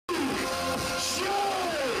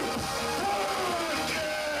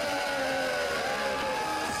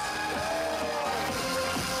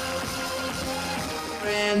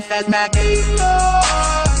That's Mack. Princess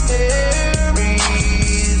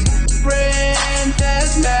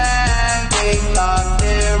Mack,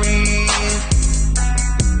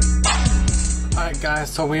 Alright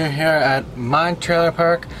guys, so we are here at my trailer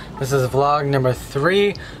park. This is vlog number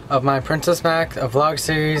 3 of my Princess Mack, a vlog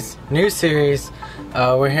series, new series.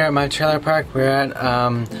 We're here at my trailer park. We're at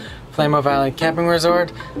Flamo Valley Camping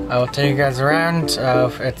Resort. I will take you guys around.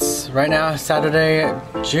 It's right now Saturday,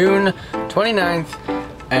 June 29th,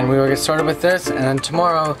 and we will get started with this, and then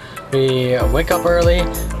tomorrow we wake up early,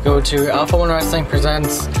 go to Alpha One Wrestling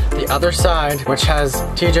Presents The Other Side, which has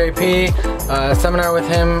TJP, a seminar with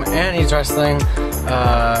him, and he's wrestling.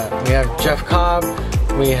 We have Jeff Cobb,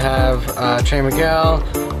 we have Trey Miguel,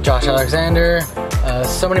 Josh Alexander,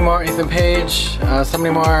 so many more, Ethan Page, so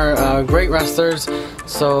many more great wrestlers.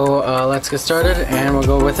 So let's get started, and we'll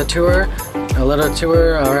go with a tour, a little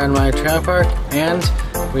tour around my trailer park, and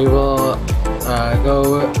we will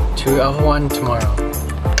go to Alpha One tomorrow.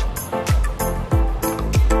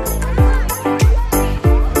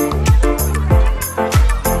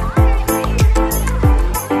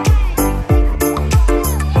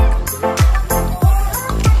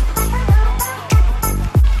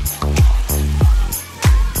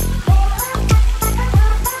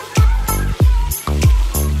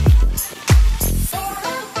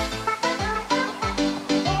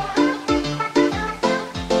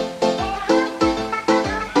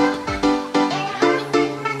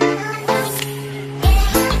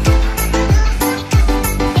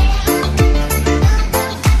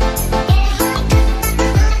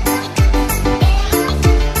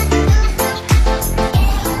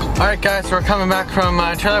 Alright guys, we're coming back from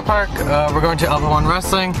trailer park. We're going to Alpha One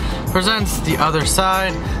Wrestling Presents The Other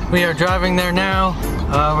Side. We are driving there now.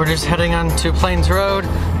 We're just heading on to Plains Road.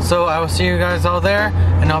 So I will see you guys all there,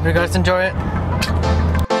 and I hope you guys enjoy it.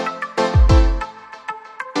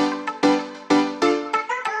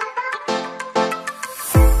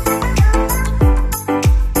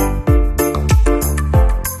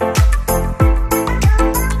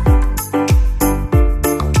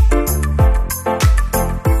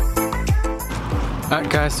 Alright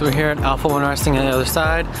guys, so we're here at Alpha One Wrestling on the Other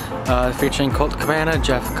Side, featuring Colt Cabana,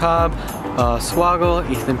 Jeff Cobb, Swoggle,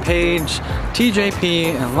 Ethan Page,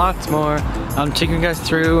 TJP, and lots more. I'm taking you guys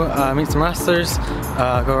through, meet some wrestlers,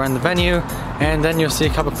 go around the venue, and then you'll see a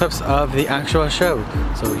couple clips of the actual show.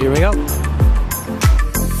 So here we go.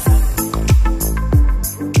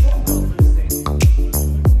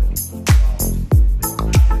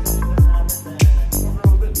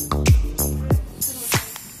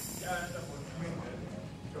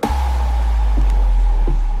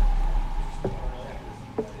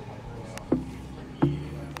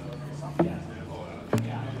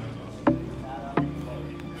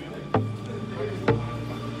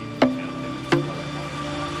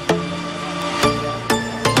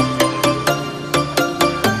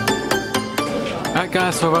 Alright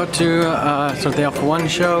guys, so we're about to start the Alpha One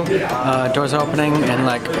show. Doors are opening in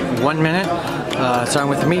like 1 minute. Starting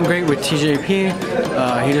with the meet and greet with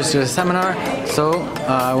TJP. He just did a seminar, so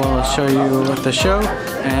I will show you the show,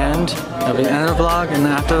 and that'll be the end of the vlog. And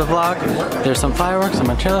then after the vlog, there's some fireworks in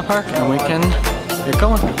my trailer park, and we can get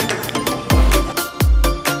going.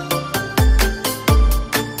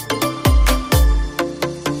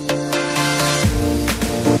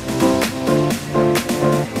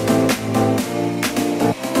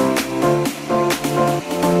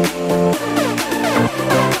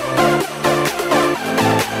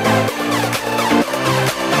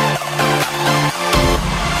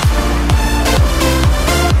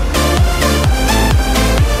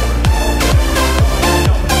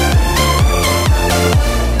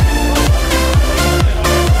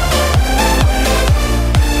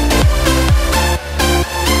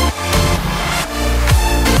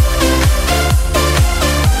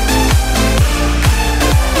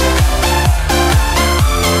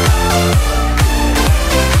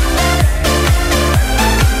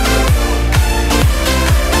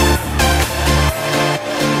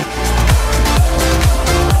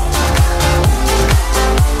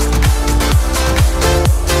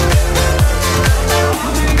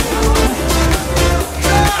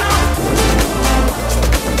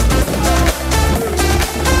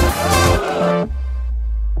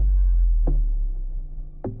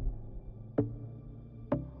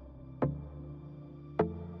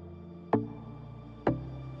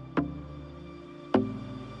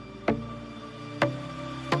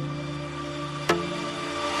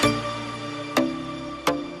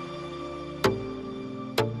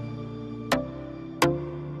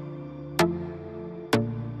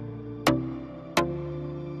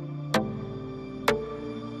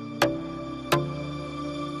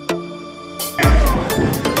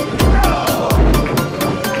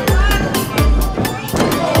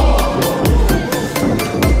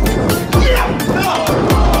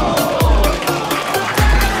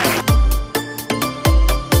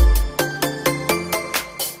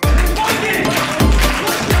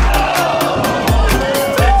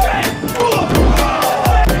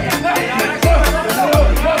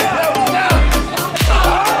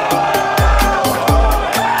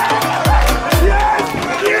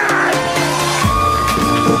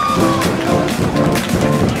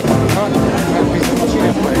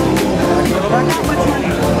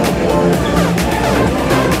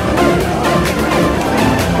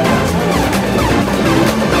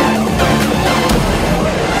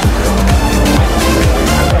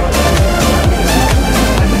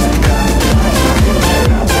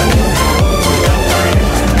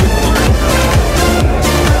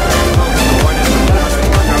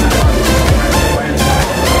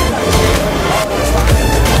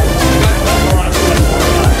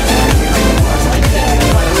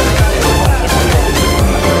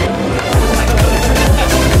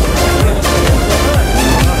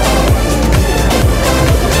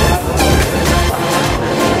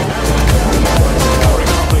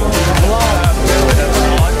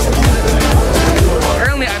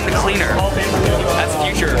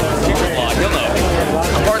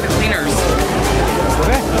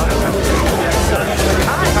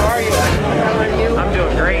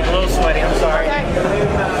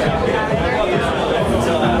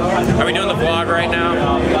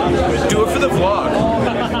 vlog.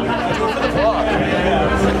 Do it for the vlog.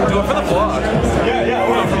 Do it for the vlog. Yeah, yeah.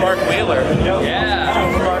 Do it for Mark Wheeler. Yeah. Do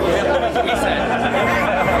it for Mark Wheeler. That's what we said.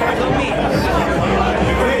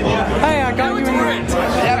 Hey, I got you in rent.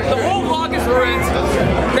 Yeah, the whole vlog is for rent.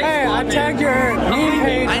 Hey, I tagged your meme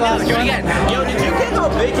page last do it again. Yo, did you get how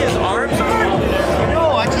big his arms are?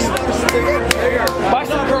 No, I just noticed they're buy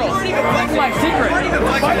some girls. That's my secret. You weren't even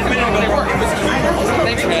flexing a minute ago. They weren't. It was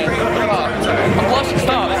thanks, man. I'm flushing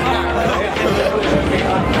stuff. You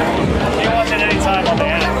can watch it anytime on the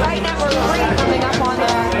app. Right now we're coming up on the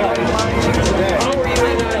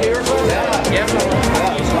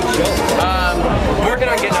Working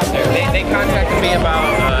on getting up there. They contacted me about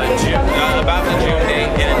the June date,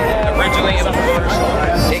 and originally it was for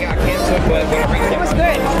they got canceled, but when I reached it was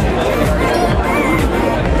good.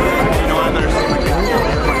 You know, I'm understanding.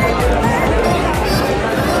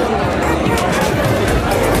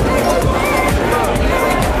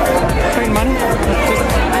 Paying money?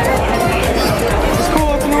 It's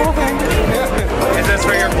cool, it's a normal thing. Is this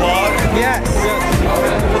for your vlog? Yes.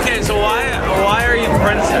 Okay, so why are you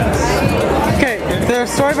Princess? Okay, the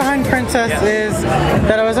story behind Princess is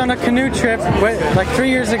that I was on a canoe trip like 3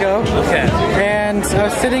 years ago. Okay. And I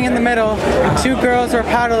was sitting in the middle, and 2 girls were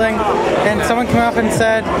paddling, and someone came up and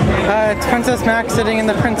said, it's Princess Mack sitting in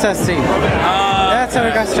the princess seat. That's how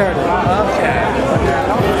it got started. Okay.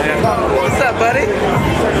 What's up, buddy?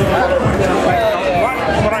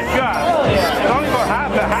 What I got? Don't even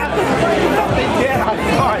have to have it. Yeah, I'm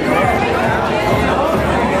sorry, man.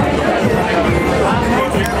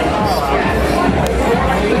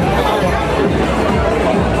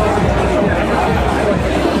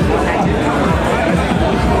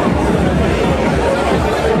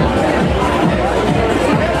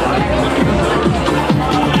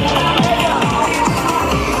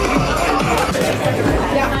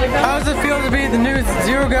 How does it feel to be the new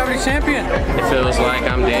Zero Gravity champion? It feels like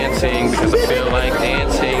I'm dancing because I feel like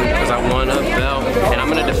dancing because I won a belt, and I'm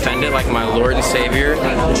gonna defend it like my Lord and Savior,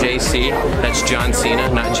 JC. That's John Cena,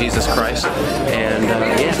 not Jesus Christ. And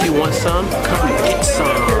yeah, if you want some, come get some.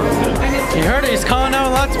 You heard it, he's calling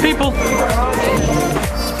out lots of people.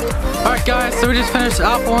 Alright guys, so we just finished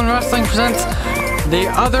Alpha One Wrestling Presents The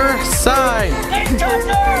Other Side.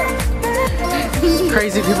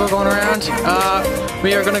 Crazy people going around.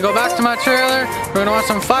 We are going to go back to my trailer. We're going to watch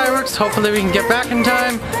some fireworks. Hopefully we can get back in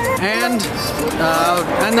time and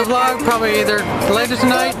end the vlog probably either later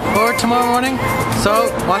tonight or tomorrow morning. So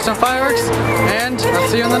watch some fireworks and I'll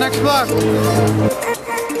see you in the next vlog.